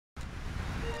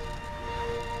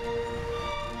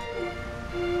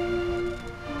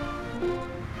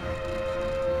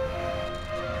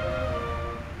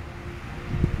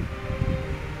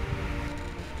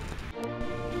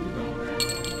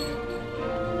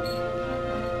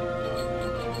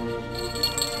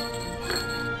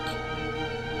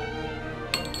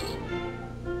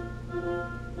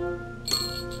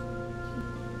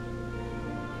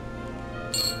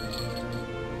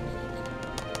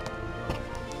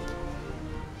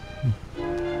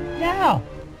now.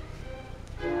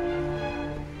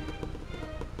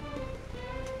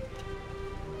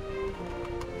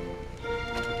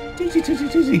 Suzy, Suzy,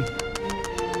 Suzy.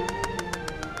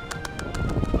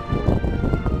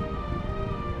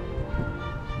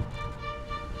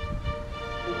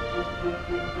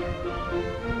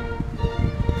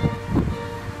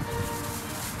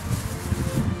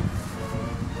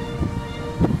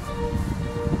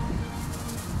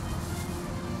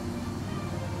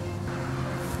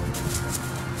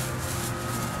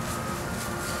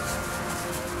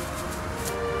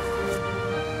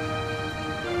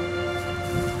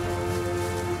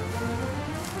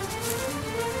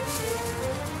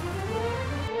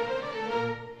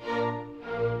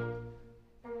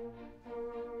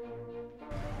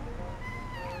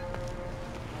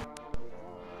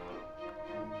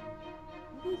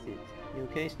 What is it? You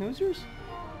okay, snoozers?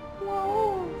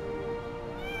 Whoa!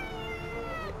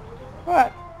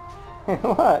 What?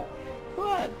 What?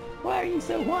 What? Why are you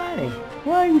so whiny?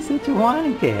 Why are you such a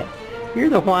whiny cat? You're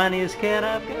the whiniest cat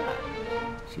I've got.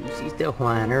 Suzy's the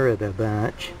whiner of the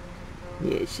bunch.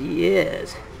 Yes, she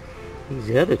is.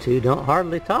 These other two don't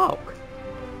hardly talk.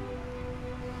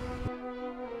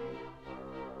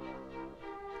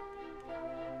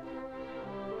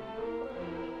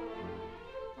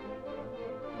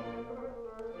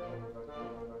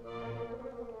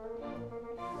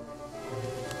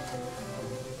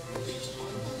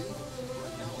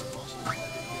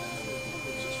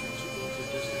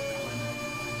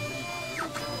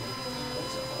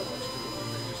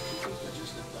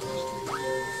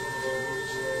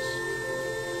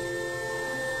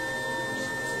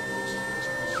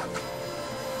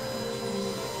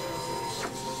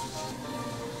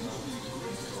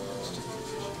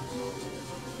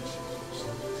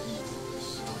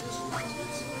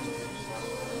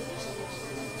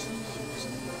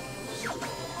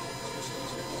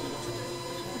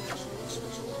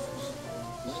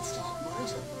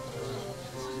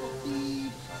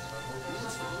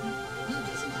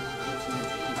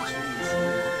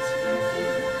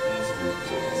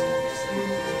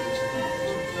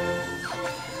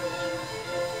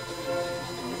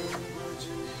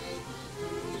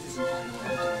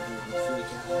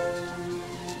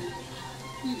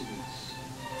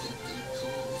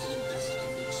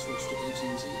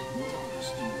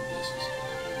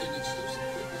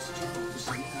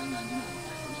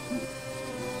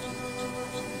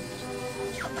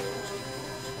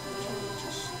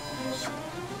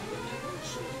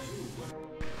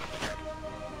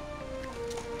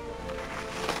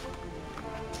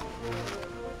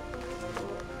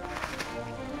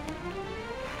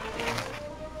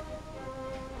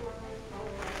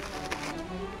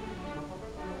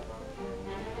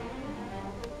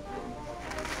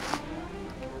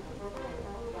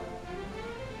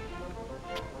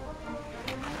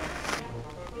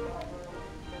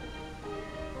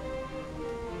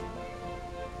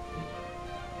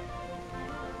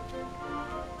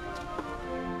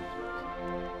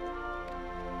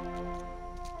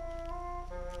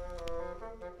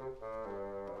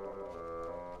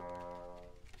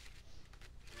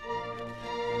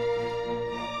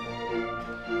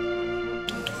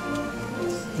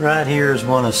 Right here is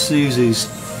one of Suzy's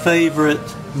favorite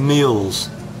meals,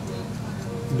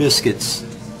 biscuits.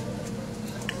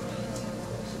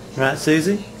 Right,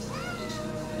 Suzy?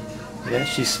 Yeah,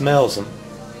 she smells them.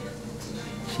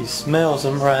 She smells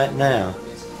them right now.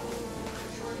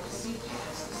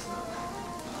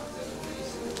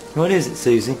 What is it,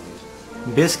 Suzy?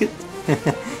 Biscuit?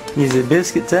 Is it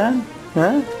biscuit time?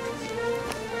 Huh?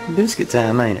 Biscuit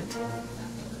time, ain't it?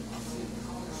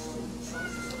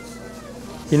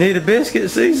 You need a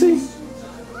biscuit, Suzy?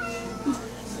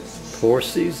 Poor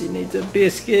Suzy needs a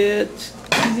biscuit.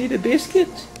 You need a biscuit?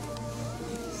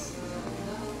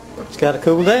 It's got to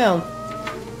cool down.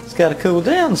 It's got to cool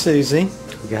down, Suzy.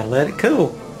 You got to let it cool.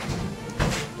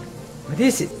 What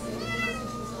is it?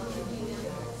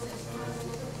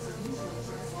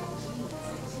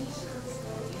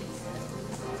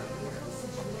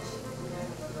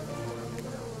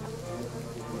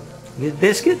 Good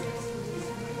biscuit?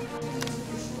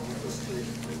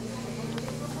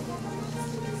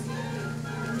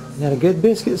 Is that a good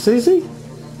biscuit, Suzy?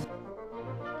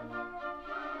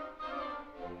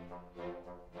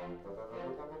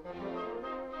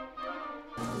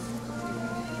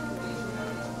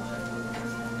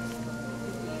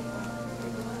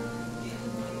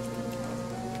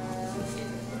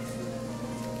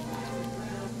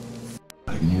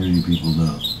 I can hear you people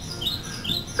now.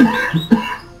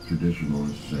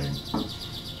 Traditionalists say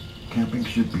camping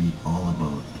should be all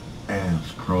about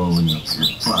ants crawling up your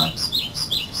butt.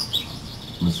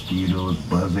 Mosquitoes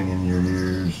buzzing in your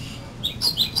ears.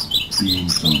 Being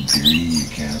so dirty you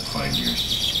can't find your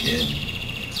skin.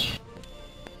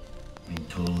 Being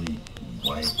totally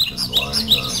wiped and lying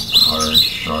on hard,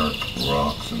 sharp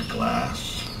rocks and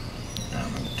glass.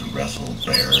 Having to wrestle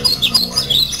bears in the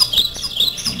morning.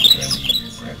 And trying to eat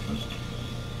your breakfast.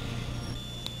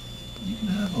 You can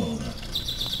have all that.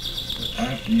 But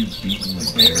after you've beaten the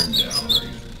bear down or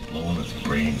you've blown its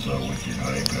brains out with your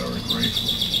high-powered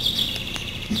rifle,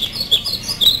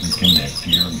 you connect to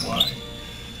your Wi-Fi.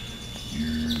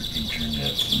 Your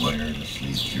internet's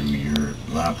wirelessly through your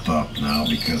laptop now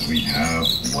because we have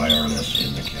wireless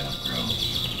in the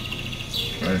campgrounds.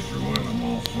 Try for one, I'm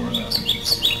all for that.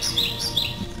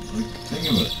 Like, think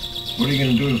of it. What are you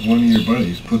going to do if one of your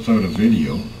buddies puts out a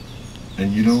video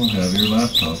and you don't have your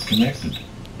laptop connected?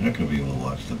 You're not going to be able to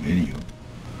watch the video.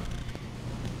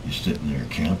 You're sitting there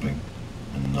camping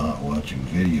and not watching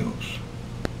videos.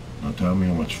 Now tell me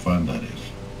how much fun that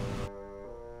is.